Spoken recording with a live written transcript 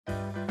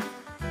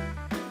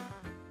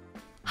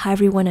Hi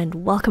everyone and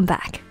welcome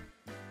back!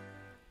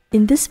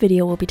 In this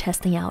video we'll be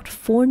testing out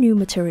 4 new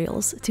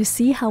materials to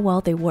see how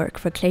well they work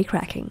for clay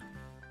cracking.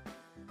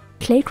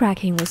 Clay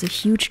cracking was a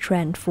huge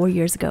trend 4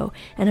 years ago,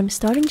 and I'm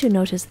starting to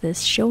notice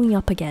this showing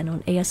up again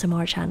on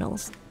ASMR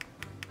channels.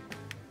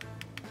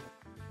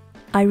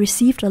 I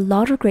received a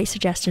lot of great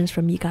suggestions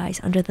from you guys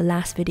under the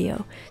last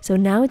video, so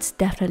now it's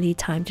definitely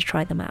time to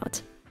try them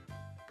out.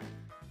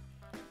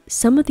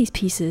 Some of these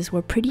pieces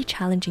were pretty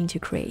challenging to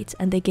create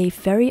and they gave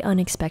very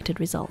unexpected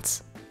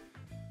results.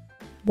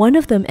 One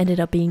of them ended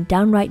up being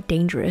downright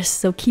dangerous,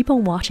 so keep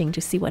on watching to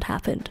see what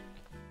happened.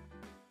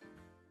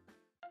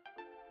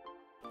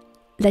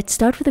 Let's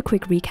start with a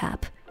quick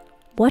recap.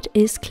 What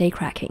is clay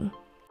cracking?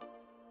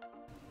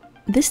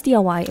 This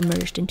DIY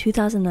emerged in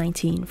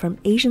 2019 from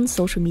Asian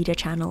social media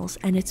channels,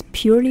 and it's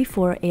purely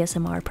for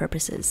ASMR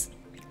purposes.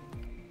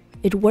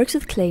 It works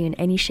with clay in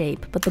any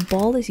shape, but the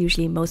ball is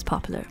usually most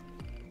popular.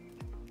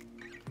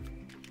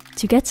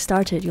 To get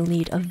started, you'll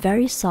need a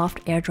very soft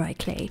air-dry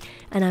clay,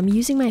 and I'm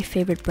using my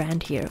favorite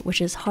brand here, which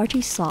is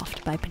Hearty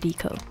Soft by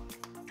Pedico.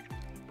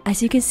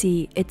 As you can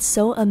see, it's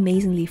so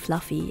amazingly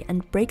fluffy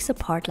and breaks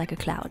apart like a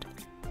cloud.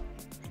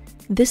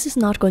 This is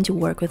not going to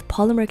work with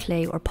polymer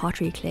clay or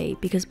pottery clay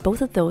because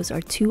both of those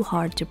are too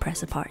hard to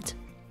press apart.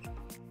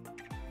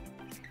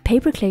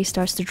 Paper clay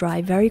starts to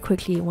dry very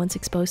quickly once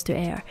exposed to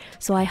air,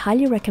 so I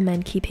highly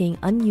recommend keeping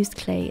unused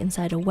clay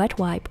inside a wet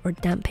wipe or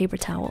damp paper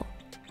towel.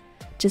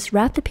 Just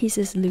wrap the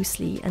pieces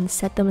loosely and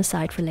set them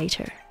aside for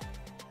later.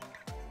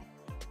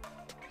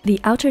 The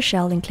outer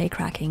shell in clay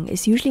cracking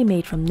is usually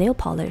made from nail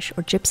polish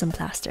or gypsum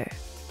plaster.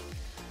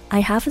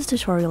 I have a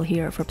tutorial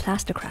here for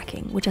plaster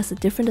cracking, which has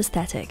a different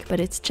aesthetic, but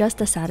it's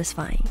just as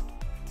satisfying.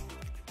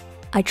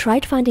 I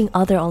tried finding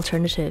other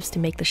alternatives to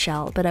make the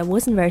shell, but I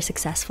wasn't very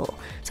successful,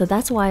 so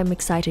that's why I'm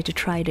excited to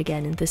try it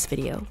again in this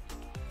video.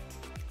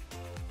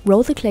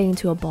 Roll the clay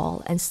into a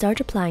ball and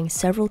start applying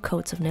several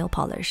coats of nail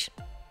polish.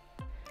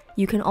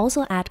 You can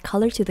also add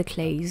color to the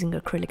clay using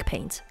acrylic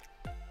paint.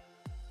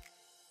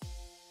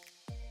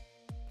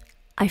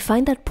 I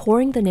find that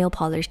pouring the nail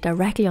polish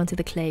directly onto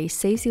the clay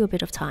saves you a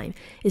bit of time,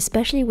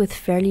 especially with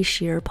fairly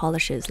sheer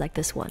polishes like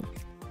this one.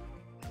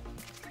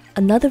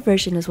 Another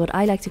version is what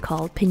I like to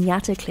call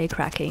piñata clay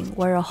cracking,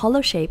 where a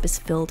hollow shape is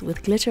filled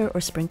with glitter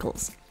or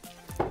sprinkles.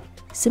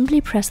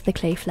 Simply press the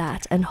clay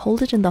flat and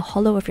hold it in the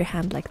hollow of your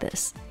hand like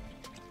this.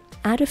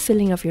 Add a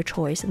filling of your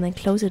choice and then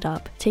close it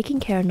up, taking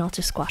care not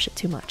to squash it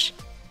too much.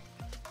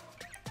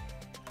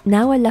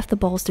 Now I left the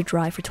balls to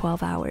dry for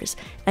 12 hours,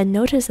 and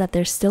notice that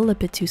they're still a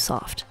bit too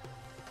soft.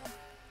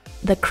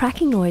 The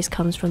cracking noise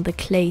comes from the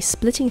clay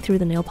splitting through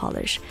the nail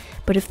polish,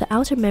 but if the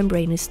outer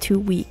membrane is too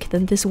weak,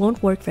 then this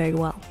won't work very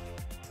well.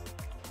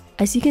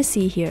 As you can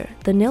see here,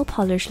 the nail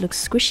polish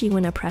looks squishy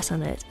when I press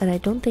on it, and I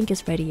don't think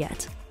it's ready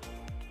yet.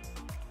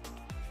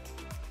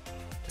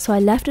 So I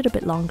left it a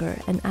bit longer,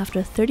 and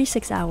after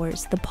 36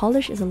 hours, the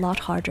polish is a lot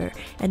harder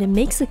and it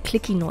makes a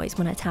clicky noise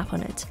when I tap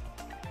on it.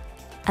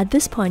 At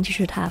this point, you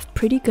should have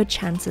pretty good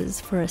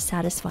chances for a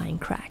satisfying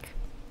crack.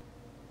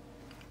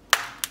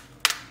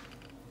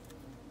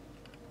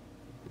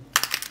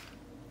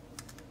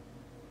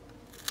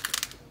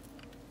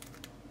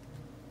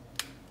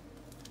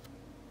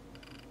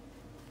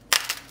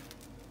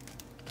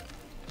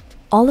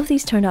 All of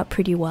these turned out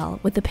pretty well,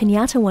 with the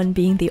piñata one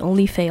being the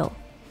only fail.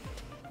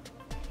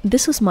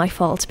 This was my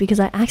fault because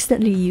I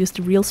accidentally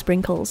used real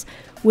sprinkles,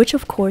 which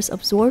of course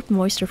absorbed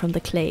moisture from the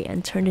clay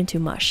and turned into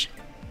mush.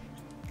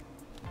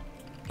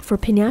 For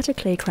piñata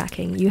clay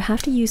cracking, you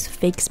have to use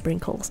fake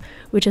sprinkles,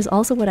 which is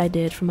also what I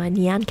did for my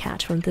Nyan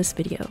cat from this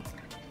video.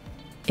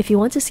 If you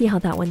want to see how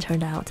that one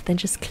turned out, then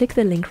just click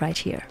the link right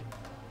here.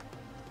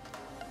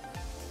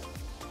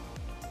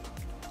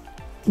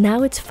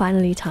 Now it's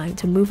finally time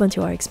to move on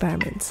to our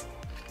experiments.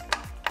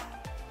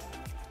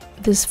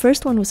 This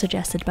first one was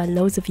suggested by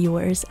loads of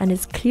viewers, and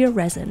it's clear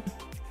resin.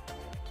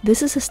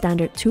 This is a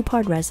standard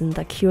 2-part resin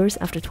that cures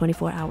after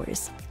 24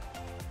 hours.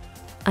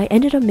 I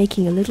ended up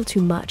making a little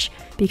too much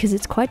because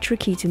it's quite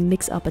tricky to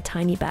mix up a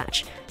tiny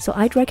batch, so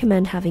I'd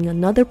recommend having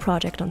another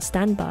project on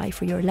standby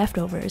for your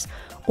leftovers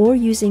or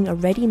using a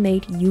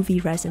ready-made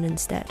UV resin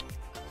instead.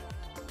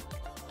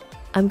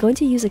 I'm going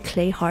to use a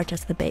clay heart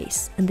as the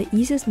base, and the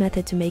easiest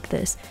method to make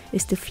this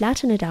is to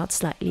flatten it out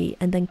slightly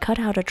and then cut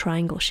out a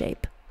triangle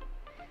shape.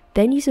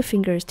 Then use your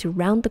fingers to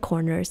round the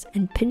corners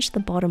and pinch the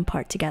bottom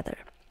part together.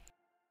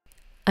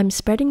 I'm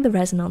spreading the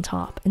resin on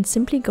top and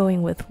simply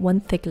going with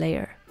one thick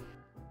layer.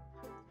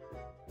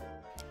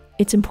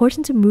 It's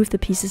important to move the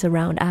pieces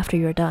around after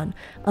you're done,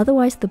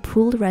 otherwise the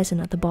pooled resin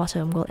at the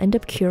bottom will end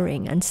up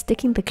curing and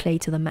sticking the clay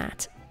to the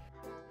mat.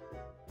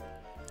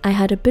 I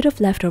had a bit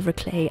of leftover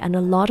clay and a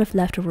lot of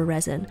leftover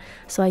resin,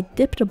 so I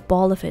dipped a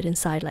ball of it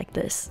inside like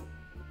this.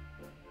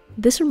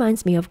 This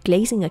reminds me of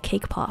glazing a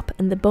cake pop,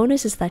 and the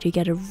bonus is that you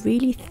get a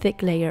really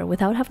thick layer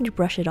without having to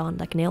brush it on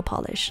like nail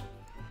polish.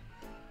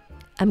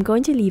 I'm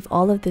going to leave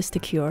all of this to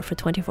cure for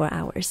 24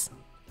 hours.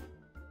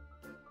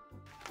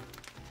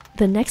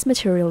 The next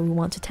material we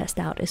want to test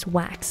out is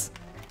wax.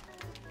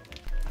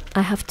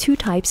 I have two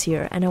types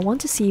here and I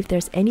want to see if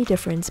there's any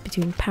difference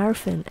between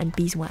paraffin and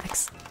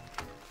beeswax.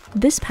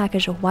 This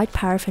package of white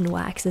paraffin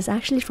wax is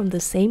actually from the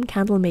same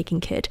candle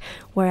making kit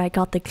where I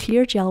got the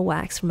clear gel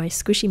wax for my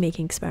squishy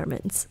making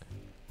experiments.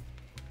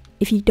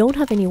 If you don't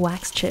have any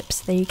wax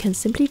chips, then you can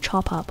simply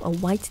chop up a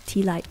white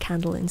tea light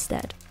candle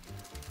instead.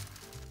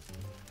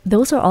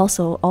 Those are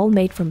also all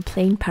made from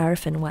plain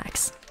paraffin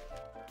wax.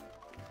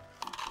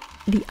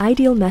 The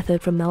ideal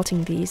method for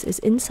melting these is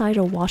inside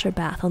a water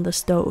bath on the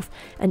stove,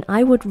 and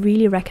I would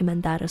really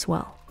recommend that as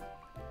well.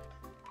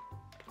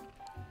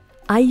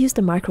 I used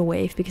the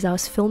microwave because I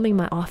was filming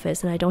my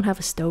office and I don't have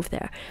a stove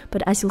there,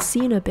 but as you'll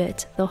see in a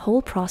bit, the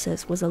whole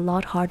process was a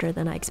lot harder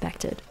than I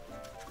expected.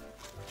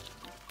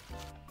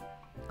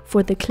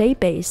 For the clay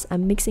base,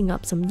 I'm mixing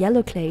up some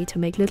yellow clay to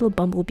make little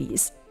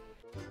bumblebees.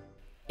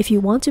 If you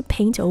want to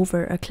paint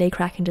over a clay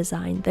cracking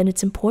design, then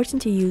it's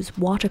important to use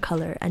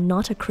watercolor and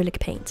not acrylic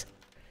paint.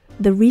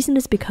 The reason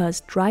is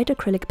because dried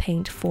acrylic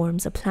paint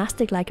forms a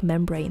plastic-like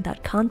membrane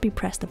that can't be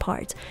pressed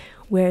apart,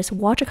 whereas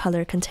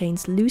watercolor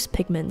contains loose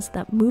pigments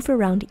that move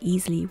around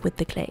easily with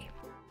the clay.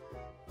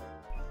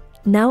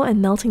 Now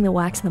I'm melting the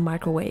wax in the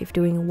microwave,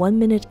 doing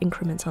 1-minute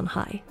increments on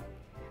high.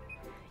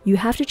 You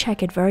have to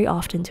check it very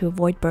often to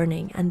avoid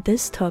burning, and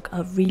this took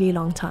a really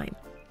long time.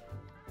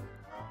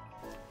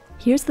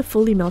 Here's the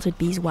fully melted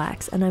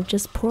beeswax, and I'm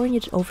just pouring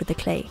it over the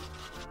clay.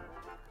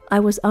 I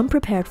was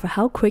unprepared for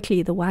how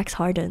quickly the wax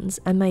hardens,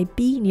 and my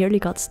bee nearly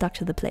got stuck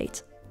to the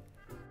plate.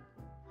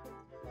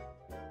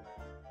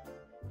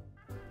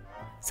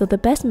 So the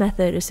best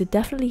method is to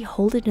definitely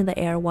hold it in the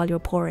air while you're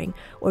pouring,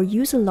 or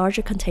use a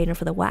larger container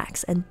for the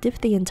wax and dip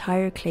the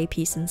entire clay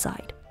piece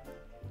inside.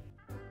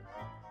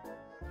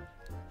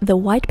 The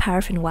white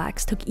paraffin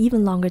wax took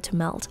even longer to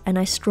melt, and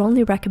I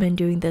strongly recommend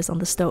doing this on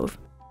the stove.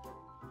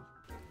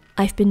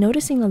 I've been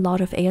noticing a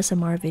lot of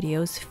ASMR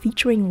videos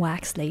featuring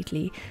wax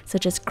lately,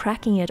 such as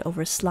cracking it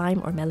over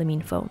slime or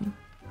melamine foam.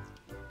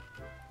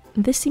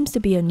 This seems to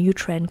be a new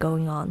trend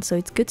going on, so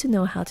it's good to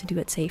know how to do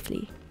it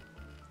safely.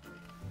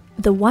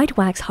 The white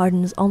wax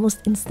hardens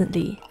almost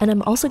instantly, and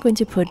I'm also going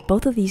to put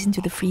both of these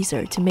into the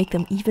freezer to make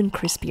them even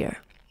crispier.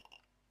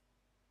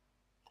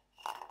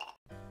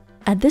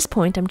 At this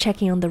point, I'm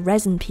checking on the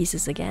resin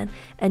pieces again,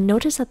 and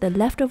notice that the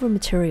leftover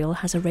material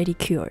has already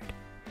cured.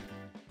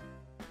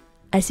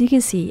 As you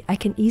can see, I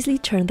can easily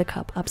turn the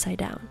cup upside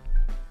down.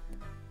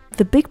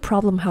 The big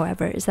problem,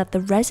 however, is that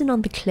the resin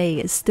on the clay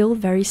is still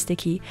very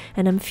sticky,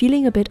 and I'm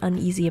feeling a bit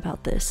uneasy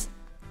about this.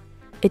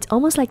 It's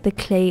almost like the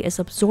clay is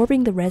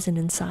absorbing the resin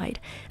inside,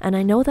 and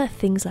I know that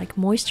things like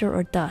moisture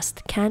or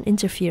dust can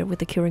interfere with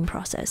the curing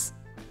process.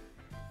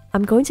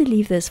 I'm going to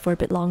leave this for a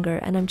bit longer,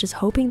 and I'm just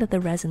hoping that the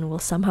resin will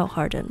somehow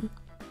harden.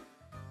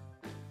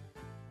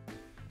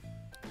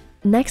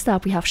 Next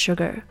up, we have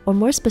sugar, or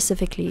more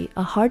specifically,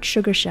 a hard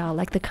sugar shell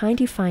like the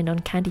kind you find on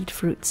candied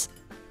fruits.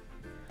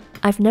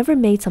 I've never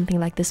made something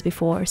like this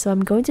before, so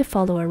I'm going to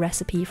follow a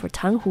recipe for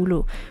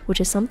tanghulu, which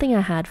is something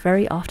I had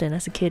very often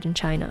as a kid in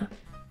China.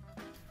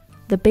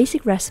 The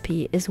basic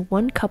recipe is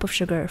 1 cup of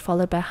sugar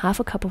followed by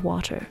half a cup of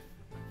water.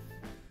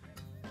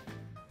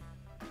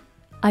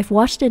 I've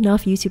watched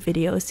enough YouTube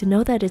videos to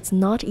know that it's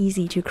not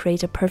easy to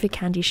create a perfect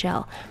candy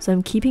shell, so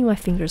I'm keeping my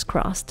fingers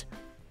crossed.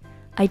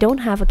 I don't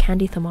have a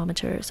candy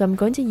thermometer, so I'm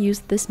going to use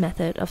this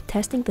method of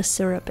testing the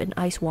syrup in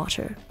ice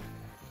water.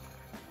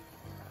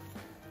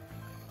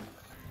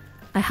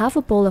 I have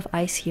a bowl of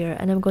ice here,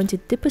 and I'm going to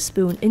dip a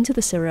spoon into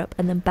the syrup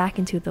and then back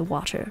into the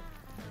water.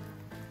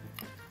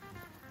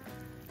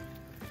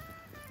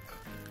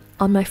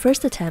 On my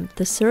first attempt,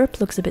 the syrup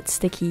looks a bit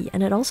sticky,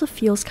 and it also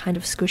feels kind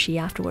of squishy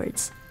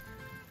afterwards.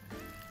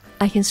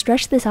 I can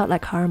stretch this out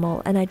like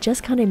caramel, and I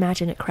just can't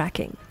imagine it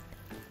cracking.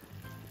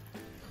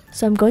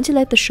 So I'm going to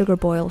let the sugar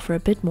boil for a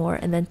bit more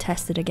and then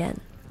test it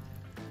again.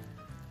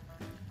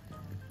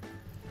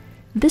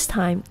 This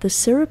time, the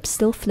syrup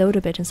still floats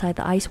a bit inside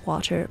the ice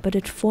water, but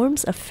it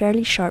forms a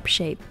fairly sharp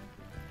shape.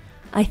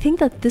 I think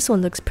that this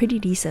one looks pretty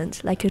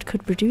decent, like it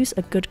could produce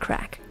a good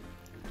crack.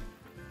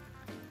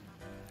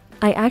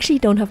 I actually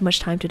don't have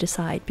much time to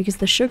decide because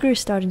the sugar is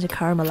starting to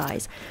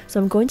caramelize, so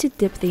I'm going to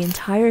dip the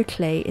entire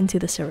clay into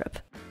the syrup.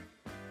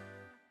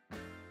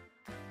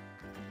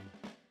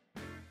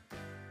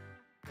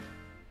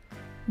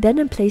 Then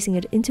I'm placing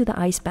it into the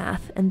ice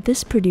bath, and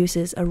this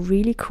produces a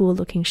really cool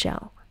looking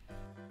shell.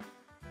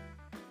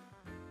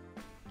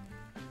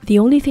 The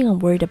only thing I'm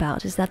worried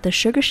about is that the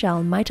sugar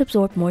shell might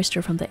absorb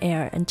moisture from the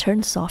air and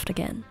turn soft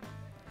again.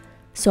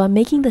 So I'm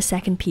making the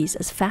second piece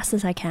as fast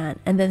as I can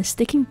and then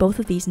sticking both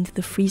of these into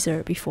the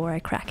freezer before I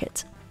crack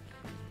it.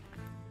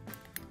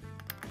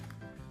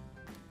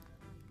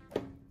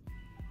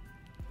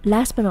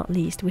 Last but not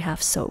least, we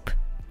have soap.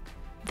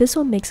 This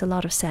one makes a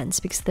lot of sense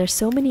because there's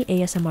so many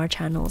ASMR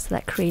channels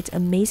that create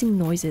amazing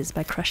noises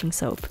by crushing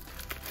soap.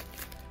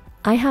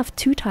 I have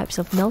 2 types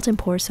of melt and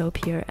pour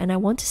soap here, and I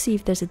want to see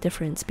if there's a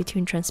difference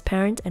between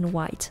transparent and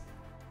white.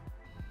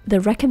 The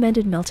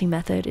recommended melting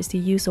method is to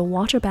use a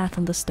water bath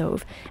on the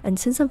stove, and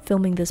since I'm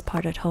filming this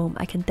part at home,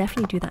 I can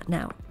definitely do that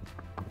now.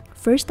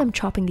 First, I'm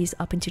chopping these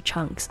up into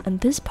chunks,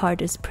 and this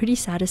part is pretty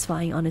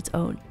satisfying on its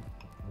own.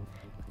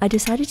 I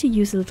decided to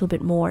use a little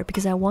bit more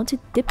because I want to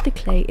dip the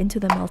clay into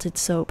the melted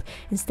soap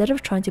instead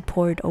of trying to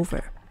pour it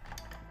over.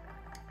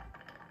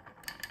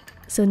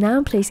 So now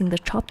I'm placing the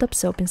chopped up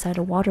soap inside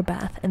a water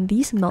bath, and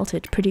these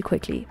melted pretty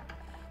quickly.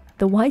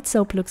 The white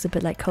soap looks a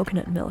bit like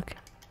coconut milk.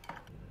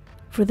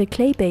 For the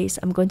clay base,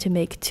 I'm going to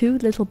make 2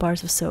 little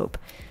bars of soap.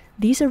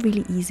 These are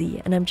really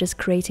easy, and I'm just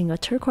creating a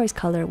turquoise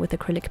color with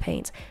acrylic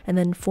paint and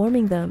then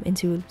forming them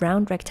into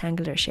round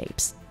rectangular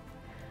shapes.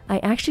 I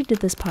actually did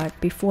this part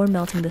before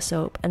melting the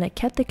soap, and I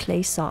kept the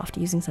clay soft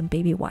using some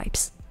baby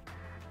wipes.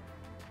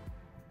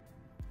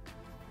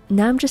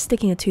 Now I'm just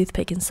sticking a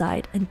toothpick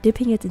inside and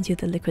dipping it into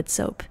the liquid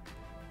soap.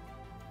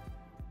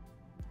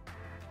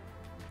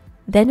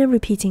 Then I'm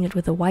repeating it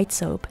with the white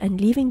soap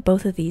and leaving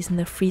both of these in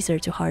the freezer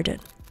to harden.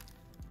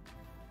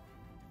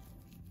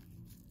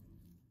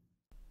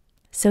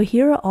 So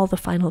here are all the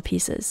final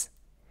pieces.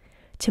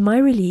 To my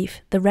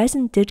relief, the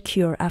resin did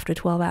cure after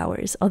 12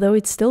 hours, although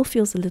it still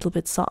feels a little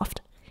bit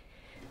soft.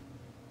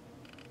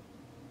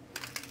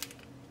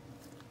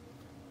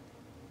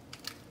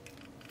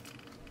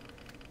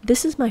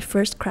 This is my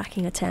first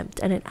cracking attempt,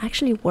 and it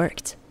actually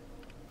worked.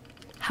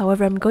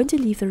 However, I'm going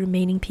to leave the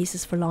remaining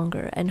pieces for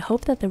longer and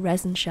hope that the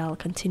resin shell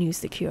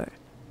continues to cure.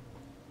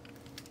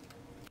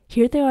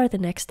 Here they are the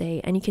next day,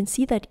 and you can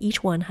see that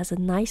each one has a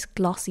nice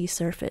glossy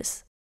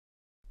surface.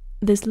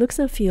 This looks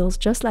and feels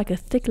just like a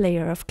thick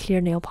layer of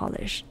clear nail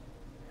polish.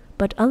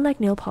 But unlike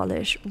nail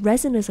polish,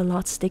 resin is a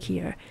lot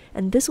stickier,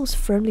 and this was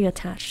firmly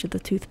attached to the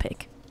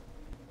toothpick.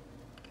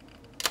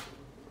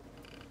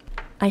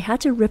 I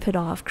had to rip it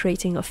off,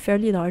 creating a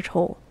fairly large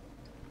hole,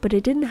 but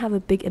it didn't have a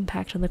big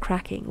impact on the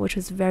cracking, which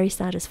was very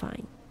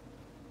satisfying.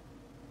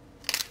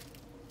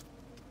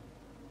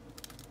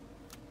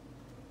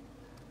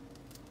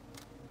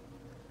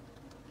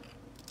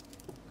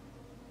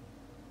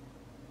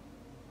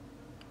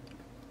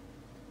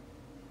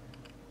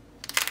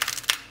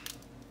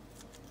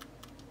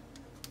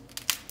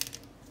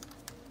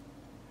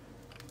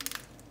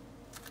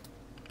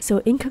 So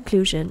in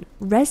conclusion,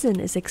 resin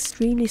is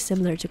extremely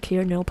similar to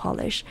clear nail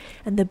polish,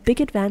 and the big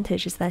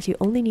advantage is that you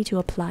only need to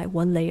apply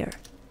 1 layer.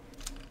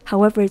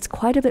 However, it's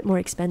quite a bit more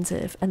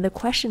expensive, and the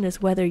question is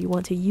whether you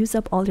want to use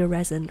up all your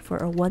resin for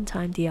a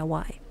one-time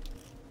DIY.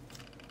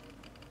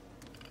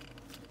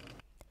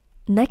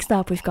 Next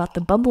up, we've got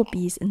the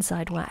bumblebees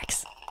inside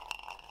wax.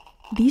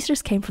 These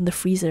just came from the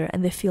freezer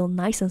and they feel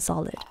nice and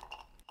solid.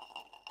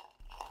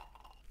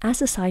 As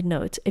a side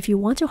note, if you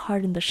want to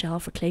harden the shell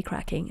for clay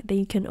cracking, then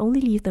you can only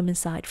leave them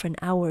inside for an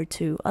hour or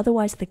 2,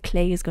 otherwise the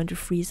clay is going to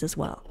freeze as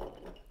well.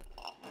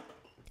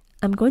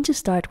 I'm going to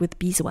start with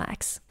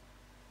beeswax.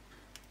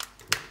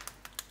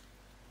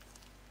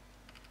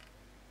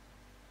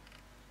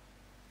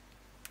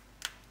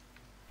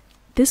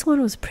 This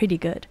one was pretty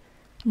good.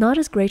 Not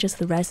as great as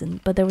the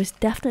resin, but there was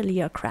definitely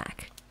a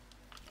crack.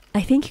 I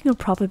think you can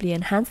probably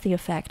enhance the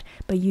effect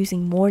by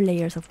using more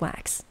layers of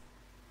wax.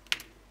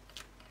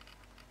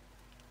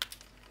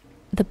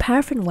 The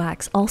paraffin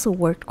wax also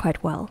worked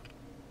quite well.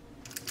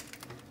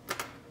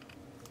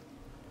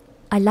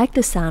 I like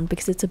the sound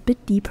because it's a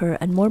bit deeper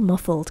and more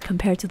muffled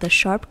compared to the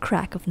sharp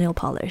crack of nail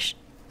polish.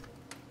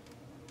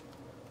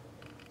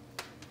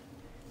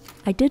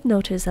 I did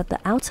notice that the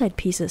outside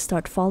pieces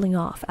start falling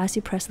off as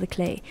you press the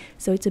clay,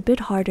 so it's a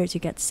bit harder to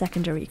get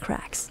secondary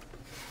cracks.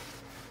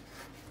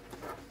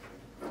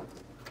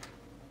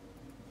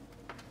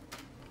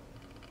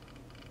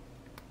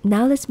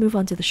 Now let's move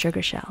on to the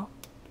sugar shell.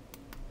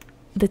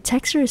 The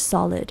texture is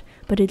solid,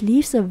 but it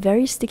leaves a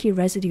very sticky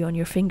residue on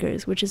your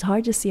fingers, which is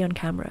hard to see on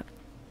camera.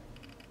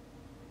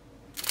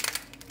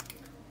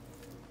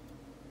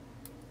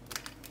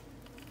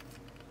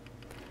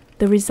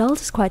 The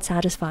result is quite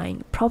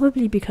satisfying,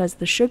 probably because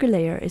the sugar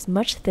layer is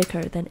much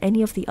thicker than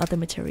any of the other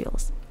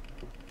materials.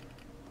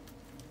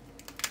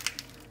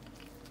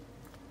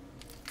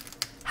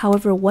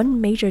 However, one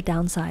major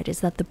downside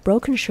is that the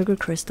broken sugar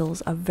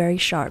crystals are very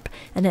sharp,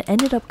 and I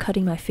ended up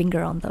cutting my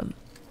finger on them.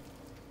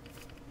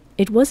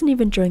 It wasn't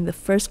even during the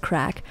first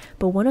crack,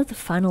 but one of the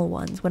final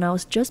ones when I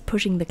was just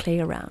pushing the clay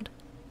around.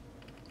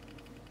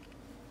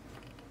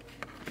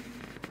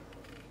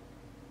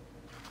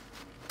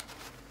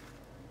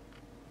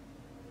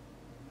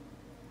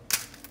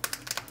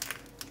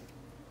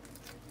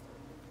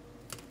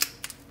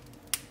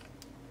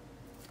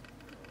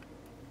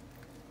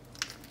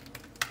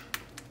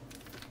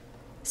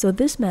 So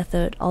this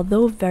method,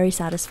 although very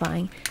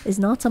satisfying, is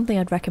not something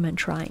I'd recommend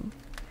trying.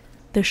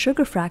 The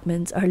sugar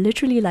fragments are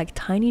literally like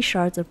tiny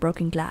shards of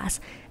broken glass,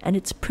 and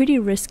it's pretty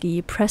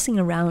risky pressing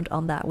around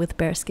on that with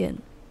bare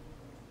skin.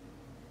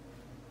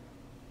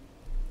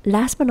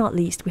 Last but not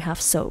least, we have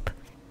soap.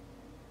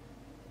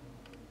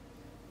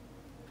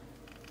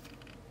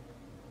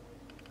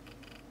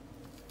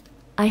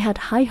 I had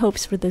high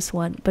hopes for this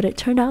one, but it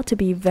turned out to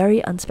be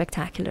very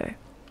unspectacular.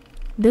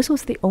 This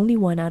was the only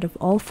one out of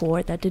all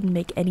 4 that didn't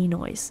make any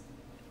noise.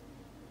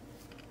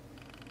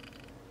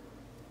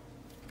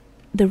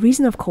 The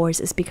reason, of course,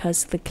 is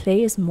because the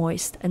clay is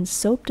moist and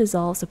soap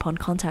dissolves upon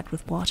contact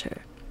with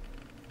water.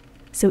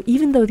 So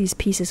even though these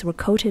pieces were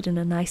coated in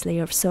a nice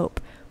layer of soap,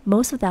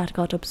 Most of that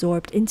got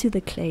absorbed into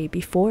the clay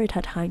before it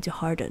had time to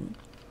harden.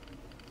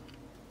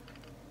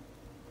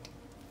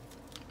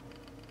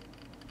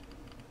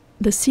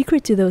 The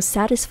secret to those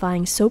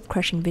satisfying soap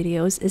crushing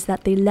videos is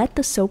that they let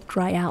the soap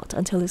dry out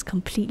until it's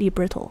completely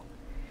brittle.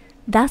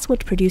 That's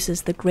what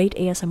produces the great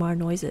ASMR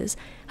noises.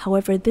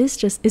 However, this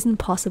just isn't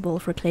possible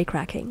for clay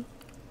cracking.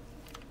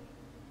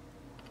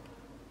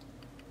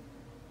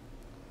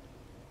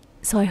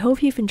 So I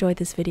hope you've enjoyed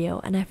this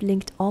video, and I've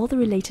linked all the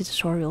related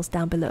tutorials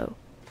down below.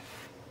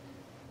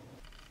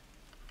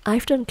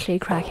 I've done clay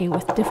cracking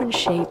with different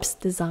shapes,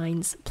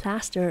 designs,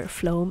 plaster,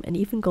 foam, and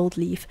even gold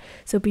leaf,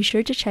 so be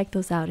sure to check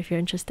those out if you're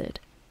interested.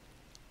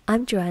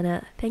 I'm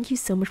Joanna, thank you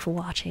so much for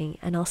watching,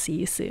 and I'll see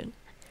you soon.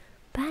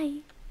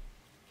 Bye!